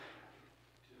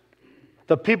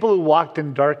The people who walked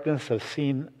in darkness have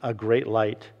seen a great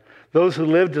light. Those who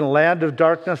lived in a land of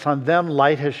darkness, on them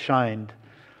light has shined.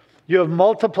 You have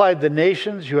multiplied the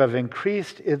nations, you have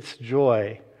increased its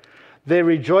joy. They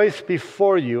rejoice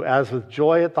before you as with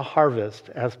joy at the harvest,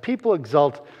 as people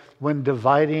exult when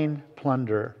dividing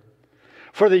plunder.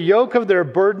 For the yoke of their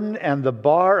burden and the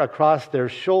bar across their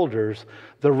shoulders,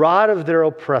 the rod of their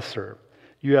oppressor,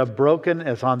 you have broken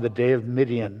as on the day of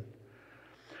Midian.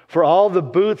 For all the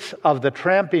boots of the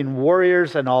tramping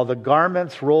warriors and all the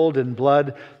garments rolled in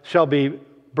blood shall be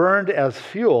burned as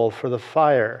fuel for the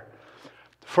fire.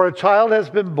 For a child has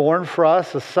been born for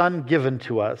us, a son given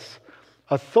to us.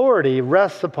 Authority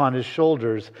rests upon his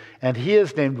shoulders, and he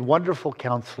is named Wonderful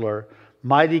Counselor,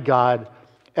 Mighty God,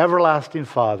 Everlasting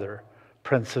Father,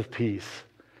 Prince of Peace.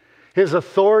 His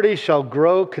authority shall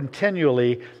grow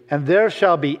continually, and there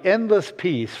shall be endless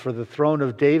peace for the throne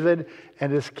of David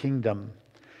and his kingdom.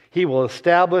 He will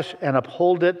establish and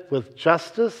uphold it with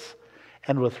justice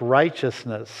and with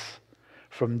righteousness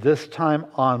from this time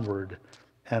onward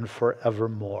and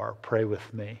forevermore. Pray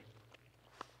with me.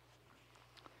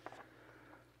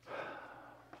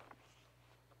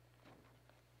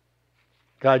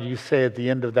 God, you say at the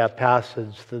end of that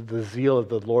passage that the zeal of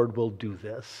the Lord will do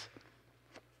this.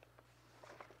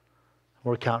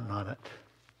 We're counting on it.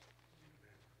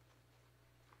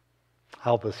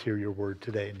 Help us hear your word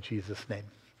today in Jesus' name.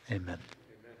 Amen.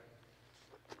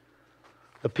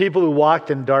 The people who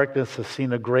walked in darkness have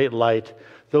seen a great light.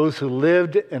 Those who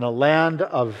lived in a land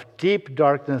of deep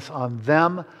darkness, on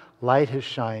them light has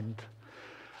shined.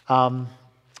 I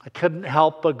couldn't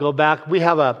help but go back. We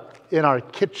have in our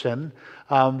kitchen,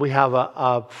 we have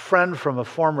a friend from a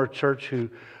former church who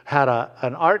had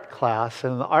an art class.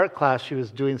 And in the art class, she was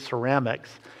doing ceramics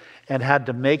and had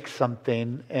to make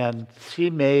something. And she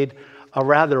made a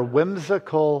rather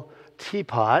whimsical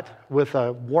teapot with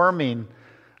a warming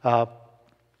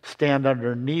stand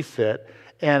underneath it,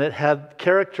 and it had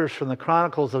characters from the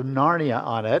Chronicles of Narnia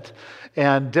on it,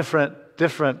 and different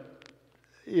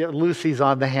Lucy's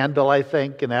on the handle, I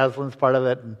think, and Aslan's part of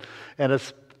it, and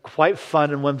it's quite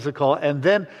fun and whimsical. And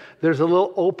then there's a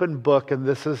little open book, and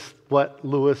this is what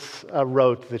Lewis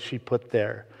wrote that she put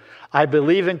there. I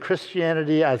believe in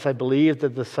Christianity as I believe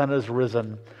that the sun has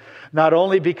risen, not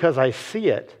only because I see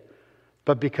it,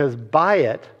 but because by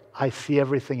it, I see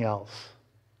everything else.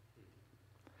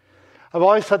 I've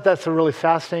always thought that's a really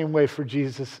fascinating way for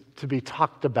Jesus to be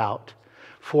talked about.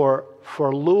 For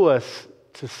Lewis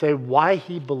to say why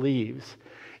he believes.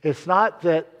 It's not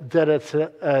that it's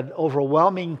an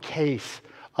overwhelming case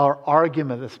or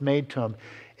argument that's made to him.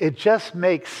 It just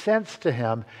makes sense to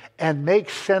him and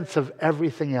makes sense of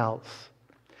everything else.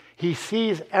 He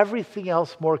sees everything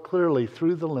else more clearly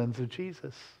through the lens of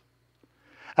Jesus.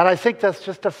 And I think that's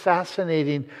just a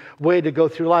fascinating way to go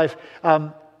through life.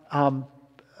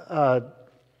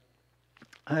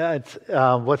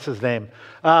 What's his name?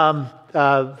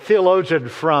 Theologian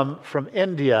from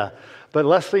India. But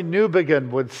Leslie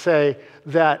Newbigin would say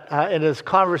that in his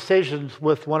conversations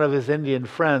with one of his Indian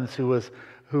friends who was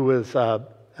a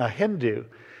Hindu,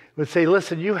 would say,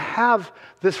 listen, you have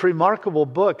this remarkable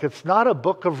book. It's not a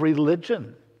book of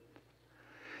religion.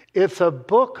 It's a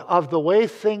book of the way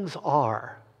things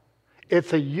are.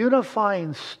 It's a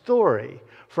unifying story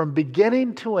from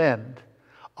beginning to end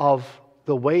of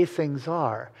the way things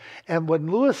are. And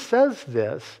when Lewis says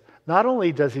this, not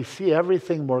only does he see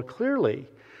everything more clearly,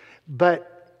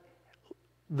 but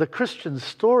the Christian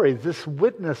story, this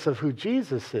witness of who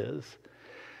Jesus is,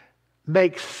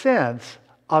 makes sense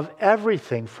of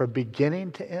everything from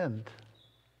beginning to end.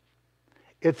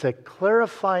 It's a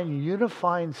clarifying,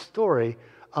 unifying story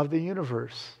of the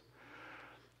universe.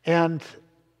 And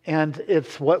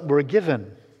it's what we're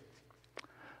given.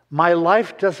 My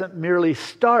life doesn't merely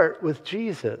start with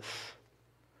Jesus,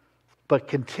 but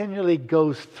continually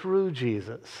goes through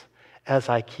Jesus as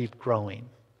I keep growing,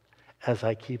 as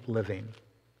I keep living.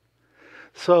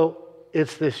 So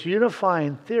it's this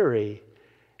unifying theory,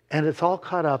 and it's all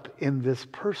caught up in this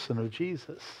person of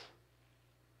Jesus,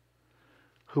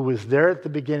 who was there at the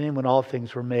beginning when all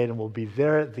things were made and will be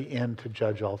there at the end to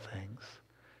judge all things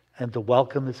and to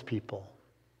welcome his people.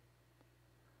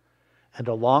 And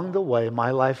along the way,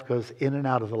 my life goes in and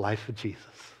out of the life of Jesus.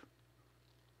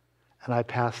 And I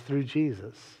pass through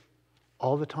Jesus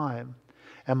all the time.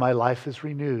 And my life is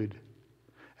renewed.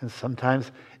 And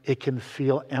sometimes it can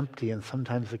feel empty, and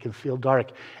sometimes it can feel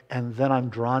dark. And then I'm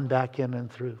drawn back in and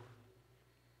through.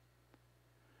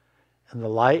 And the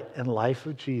light and life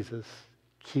of Jesus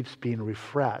keeps being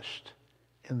refreshed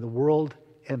in the world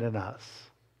and in us.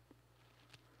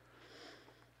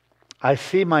 I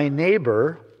see my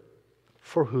neighbor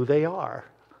for who they are.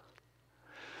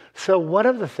 So one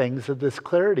of the things that this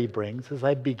clarity brings is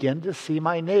I begin to see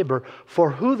my neighbor for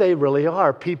who they really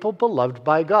are, people beloved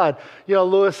by God. You know,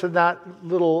 Lewis, in that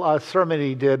little sermon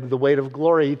he did, The Weight of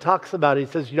Glory, he talks about it.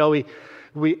 He says, you know,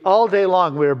 we all day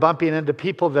long we are bumping into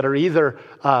people that are either,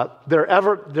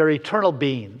 they're eternal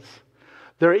beings.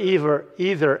 They're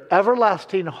either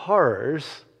everlasting horrors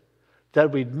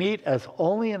that we'd meet as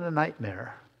only in a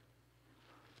nightmare,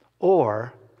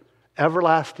 or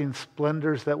everlasting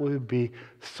splendors that we would be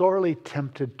sorely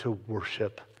tempted to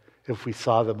worship if we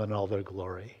saw them in all their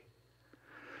glory.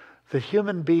 The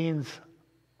human beings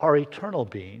are eternal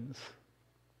beings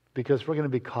because we're going to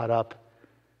be caught up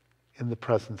in the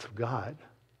presence of God.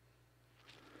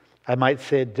 I might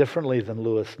say it differently than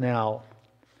Lewis now,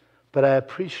 but I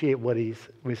appreciate what he's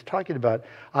talking about.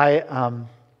 I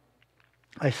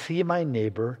see my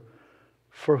neighbor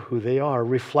for who they are,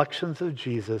 reflections of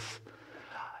Jesus.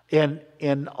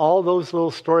 In all those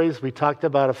little stories we talked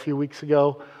about a few weeks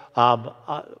ago,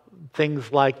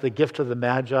 things like the gift of the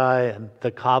Magi and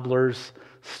the cobbler's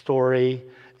story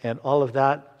and all of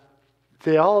that,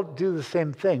 they all do the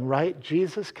same thing, right?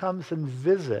 Jesus comes and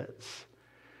visits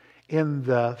in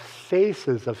the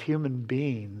faces of human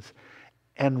beings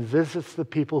and visits the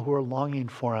people who are longing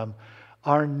for him.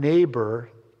 Our neighbor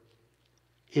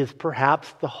is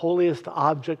perhaps the holiest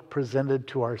object presented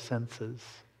to our senses.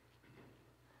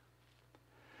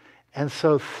 And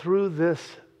so through this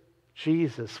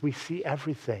Jesus, we see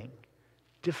everything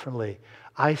differently.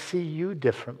 I see you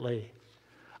differently.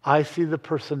 I see the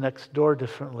person next door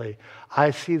differently.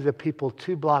 I see the people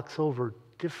 2 blocks over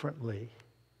differently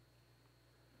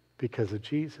because of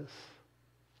Jesus.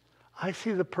 I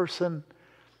see the person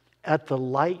at the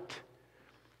light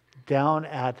down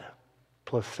at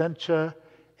Placentia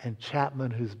and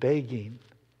Chapman who's begging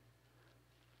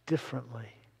differently.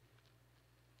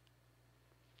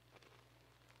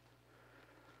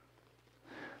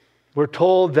 We're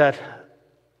told that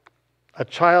a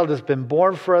child has been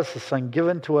born for us, a son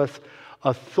given to us.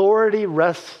 Authority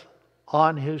rests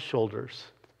on his shoulders.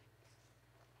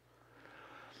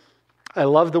 I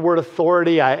love the word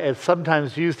authority. It's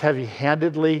sometimes used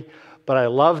heavy-handedly, but I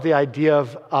love the idea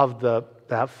of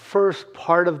that first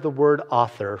part of the word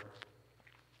author.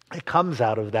 It comes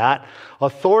out of that.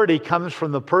 Authority comes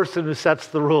from the person who sets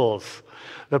the rules,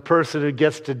 the person who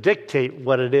gets to dictate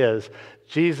what it is.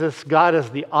 Jesus, God is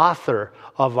the author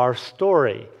of our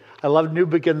story. I love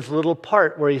Newbegin's little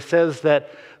part where he says that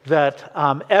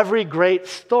every great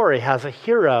story has a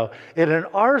hero. And in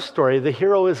our story, the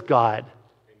hero is God.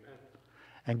 Amen.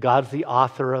 And God's the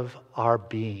author of our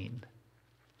being.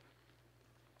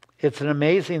 It's an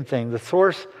amazing thing. The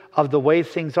source of the way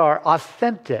things are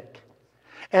authentic.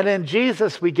 And in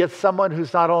Jesus, we get someone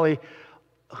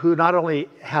who not only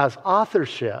has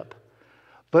authorship,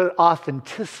 but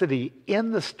authenticity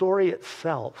in the story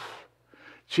itself.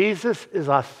 Jesus is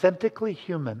authentically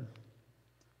human.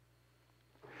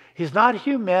 He's not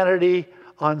humanity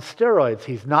on steroids.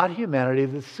 He's not humanity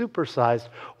that's supersized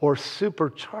or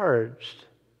supercharged.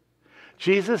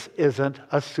 Jesus isn't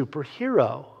a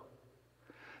superhero.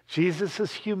 Jesus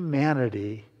is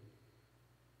humanity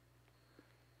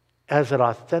as it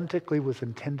authentically was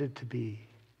intended to be.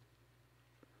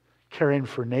 Caring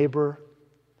for neighbor,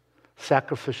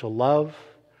 sacrificial love,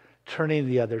 turning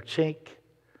the other cheek,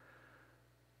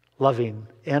 loving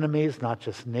enemies, not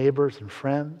just neighbors and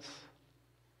friends.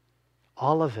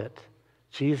 All of it.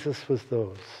 Jesus was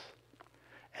those.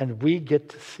 And we get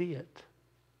to see it.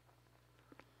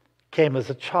 Came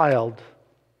as a child.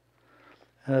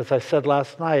 And as I said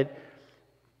last night,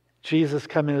 Jesus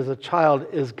coming as a child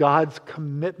is God's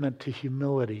commitment to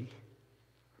humility.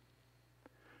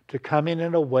 To coming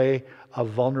in a way of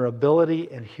vulnerability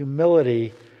and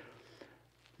humility,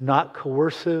 not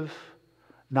coercive,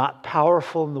 not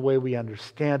powerful in the way we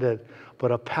understand it,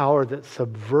 but a power that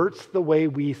subverts the way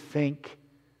we think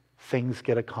things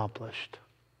get accomplished.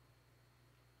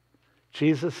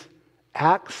 Jesus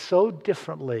acts so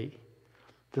differently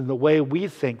than the way we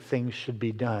think things should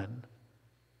be done.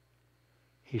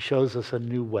 He shows us a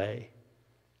new way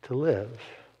to live,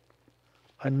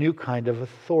 a new kind of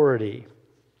authority.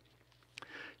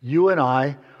 You and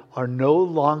I are no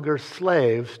longer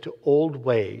slaves to old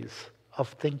ways of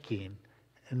thinking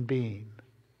and being.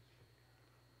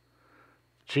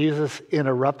 Jesus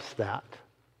interrupts that.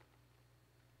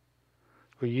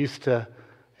 We used to,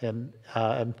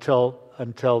 until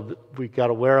we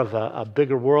got aware of a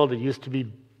bigger world, it used to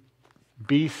be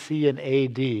BC and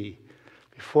AD,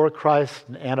 before Christ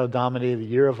and Anno Domini, the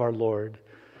year of our Lord.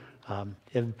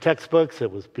 In textbooks,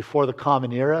 it was before the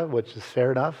Common Era, which is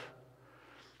fair enough.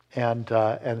 And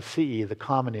CE, the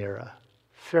Common Era.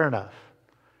 Fair enough.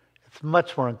 It's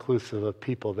much more inclusive of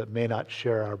people that may not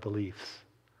share our beliefs.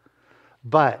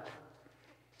 But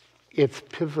it's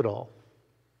pivotal.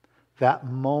 That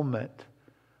moment,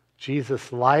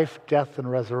 Jesus' life, death, and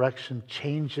resurrection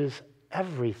changes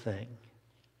everything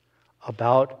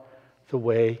about the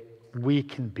way we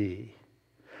can be.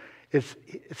 It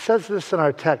says this in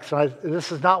our text, and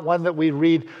this is not one that we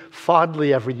read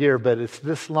fondly every year, but it's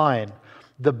this line: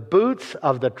 the boots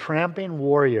of the tramping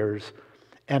warriors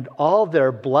and all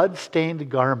their blood-stained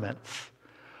garments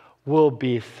will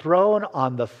be thrown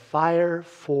on the fire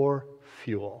for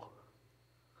fuel.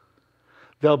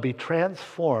 They'll be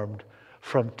transformed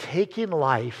from taking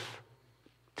life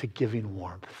to giving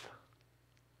warmth.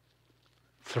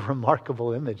 It's a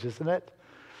remarkable image, isn't it?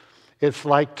 It's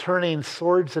like turning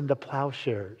swords into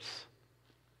plowshares.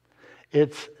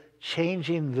 It's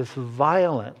changing this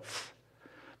violence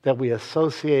that we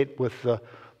associate with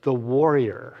the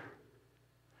warrior.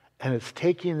 And it's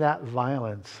taking that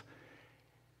violence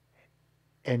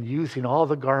and using all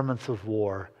the garments of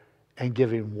war and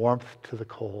giving warmth to the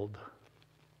cold.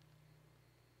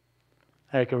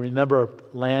 I can remember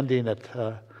landing at,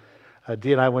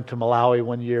 Dee and I went to Malawi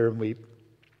one year, and we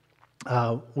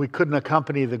couldn't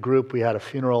accompany the group. We had a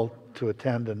funeral to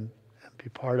attend and be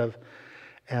part of.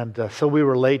 And so we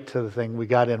were late to the thing. We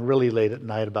got in really late at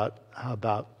night,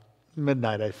 about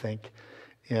midnight, I think,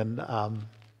 in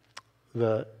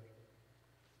the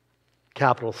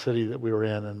capital city that we were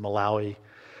in Malawi.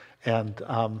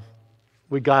 And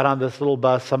we got on this little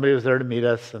bus. Somebody was there to meet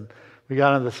us, and we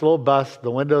got on this little bus.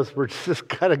 The windows were just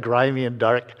kind of grimy and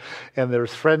dark, and there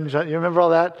was fringe on, you remember all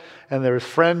that? And there was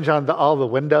fringe on all the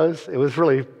windows. It was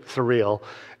really surreal.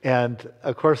 And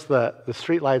of course, the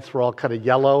street lights were all kind of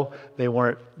yellow. They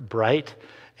weren't bright.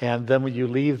 And then when you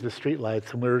leave the street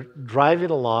lights, and we were driving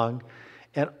along,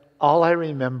 and all I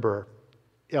remember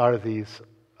are these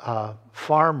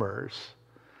farmers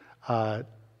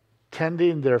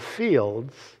tending their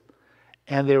fields,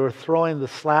 and they were throwing the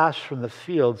slash from the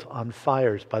fields on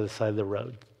fires by the side of the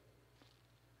road.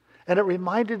 And it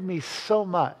reminded me so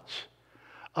much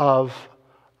of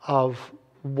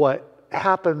what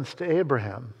happens to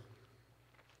Abraham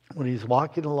when he's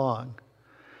walking along.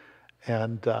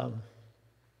 And do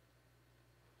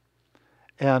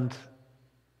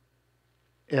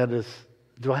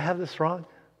I have this wrong?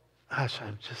 Gosh,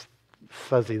 I'm just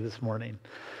fuzzy this morning.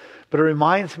 But it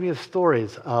reminds me of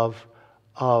stories of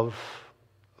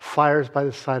fires by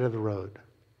the side of the road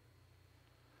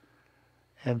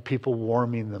and people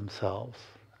warming themselves.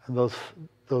 And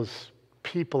those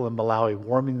people in Malawi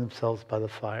warming themselves by the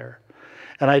fire.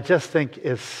 And I just think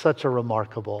it's such a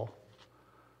remarkable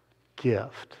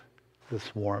gift,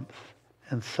 this warmth,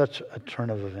 and such a turn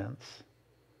of events.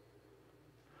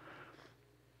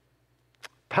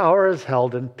 Power is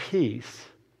held in peace,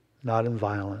 not in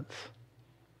violence.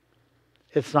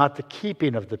 It's not the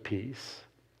keeping of the peace.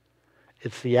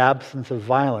 It's the absence of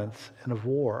violence and of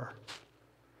war.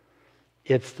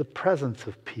 It's the presence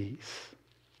of peace.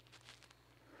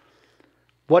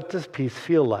 What does peace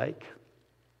feel like?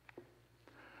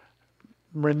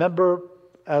 Remember,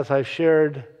 as I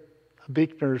shared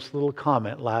Buechner's little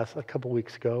comment a couple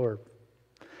weeks ago,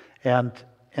 and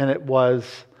it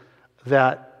was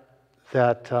that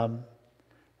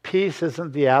peace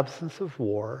isn't the absence of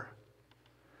war,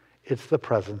 it's the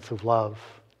presence of love.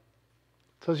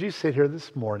 So as you sit here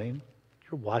this morning,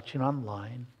 you're watching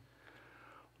online,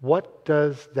 what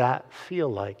does that feel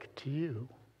like to you?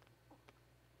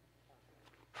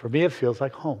 For me, it feels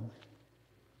like home.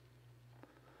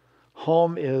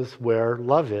 Home is where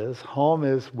love is. Home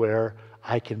is where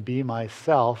I can be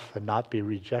myself and not be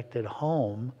rejected.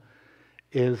 Home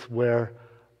is where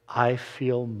I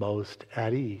feel most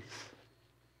at ease.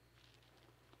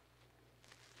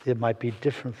 It might be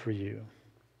different for you.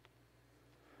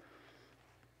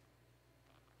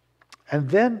 And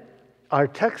then our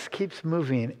text keeps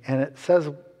moving, and it says,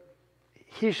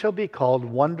 he shall be called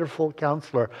Wonderful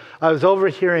Counselor. I was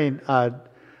overhearing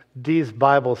Dee's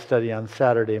Bible study on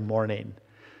Saturday morning,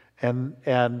 and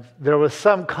there was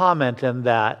some comment in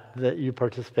that you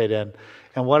participate in.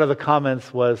 And one of the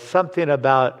comments was something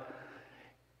about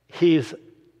he's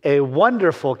a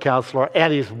wonderful counselor,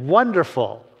 and he's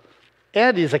wonderful,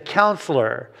 and he's a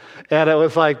counselor. And it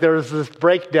was like there was this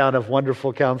breakdown of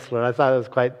wonderful counselor, and I thought it was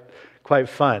quite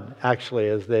fun,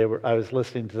 actually, I was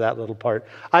listening to that little part.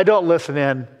 I don't listen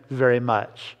in very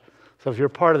much. So if you're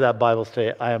part of that Bible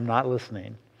study, I am not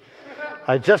listening.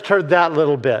 I just heard that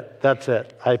little bit. That's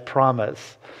it. I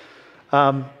promise.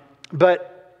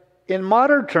 But in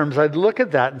modern terms, I'd look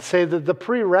at that and say that the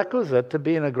prerequisite to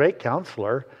being a great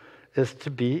counselor is to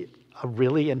be a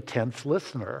really intense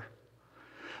listener.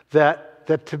 That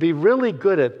that to be really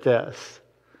good at this,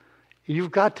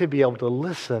 you've got to be able to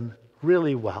listen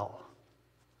really well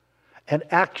and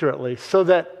accurately so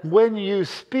that when you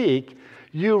speak,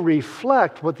 you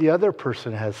reflect what the other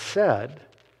person has said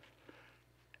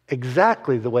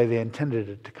exactly the way they intended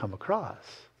it to come across.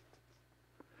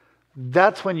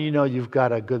 That's when you know you've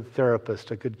got a good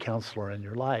therapist, a good counselor in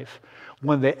your life.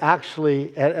 When they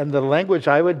actually, and the language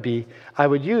I would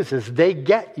use is they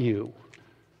get you.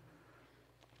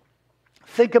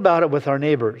 Think about it with our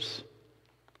neighbors.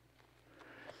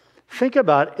 Think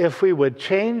about if we would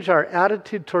change our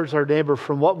attitude towards our neighbor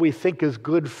from what we think is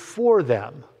good for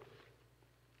them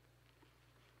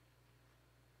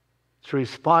to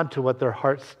respond to what their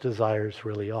heart's desires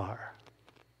really are.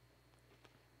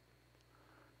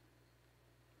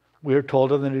 We are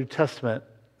told in the New Testament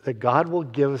that God will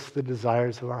give us the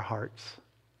desires of our hearts.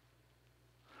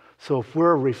 So if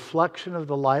we're a reflection of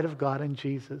the light of God in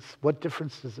Jesus, what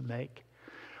difference does it make?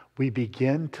 We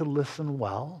begin to listen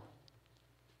well,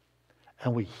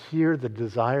 and we hear the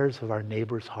desires of our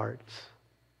neighbor's hearts.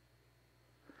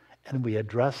 And we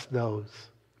address those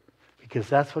because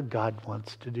that's what God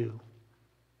wants to do.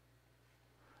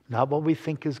 Not what we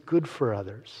think is good for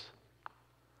others,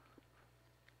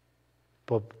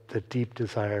 but the deep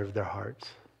desire of their hearts.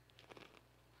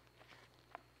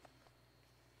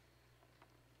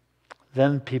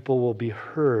 Then people will be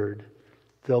heard.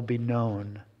 They'll be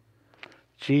known.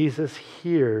 Jesus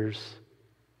hears.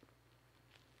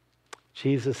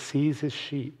 Jesus sees his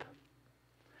sheep,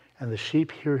 and the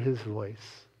sheep hear his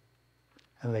voice,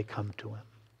 and they come to him.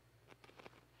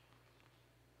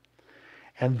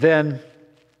 And then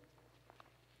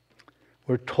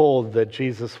we're told that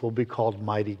Jesus will be called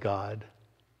Mighty God.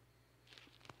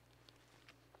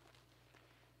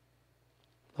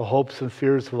 The hopes and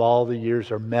fears of all the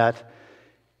years are met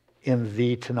in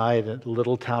thee tonight at the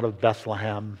little town of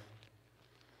Bethlehem.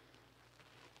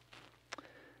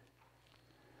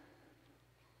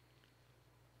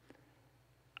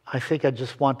 I think I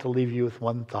just want to leave you with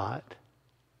one thought.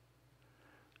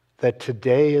 That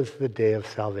today is the day of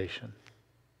salvation.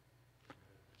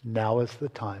 Now is the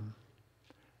time.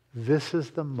 This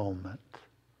is the moment.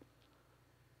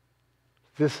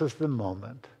 This is the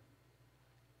moment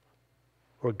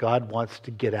where God wants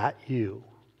to get at you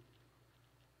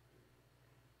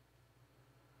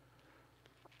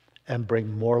and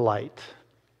bring more light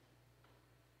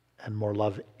and more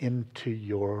love into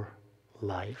your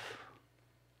life.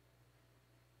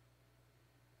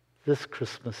 This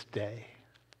Christmas day.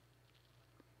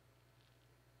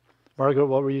 Margaret,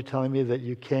 what were you telling me that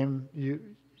you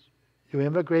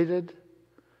immigrated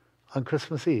on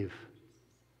Christmas Eve?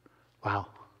 Wow.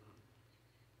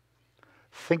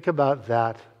 Think about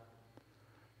that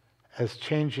as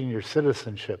changing your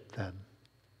citizenship then.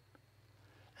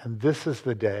 And this is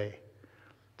the day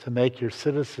to make your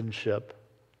citizenship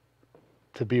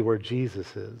to be where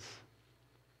Jesus is,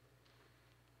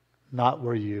 not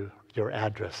where your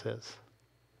address is.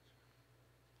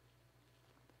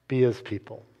 Be his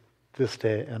people this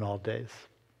day and all days.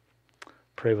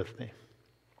 Pray with me.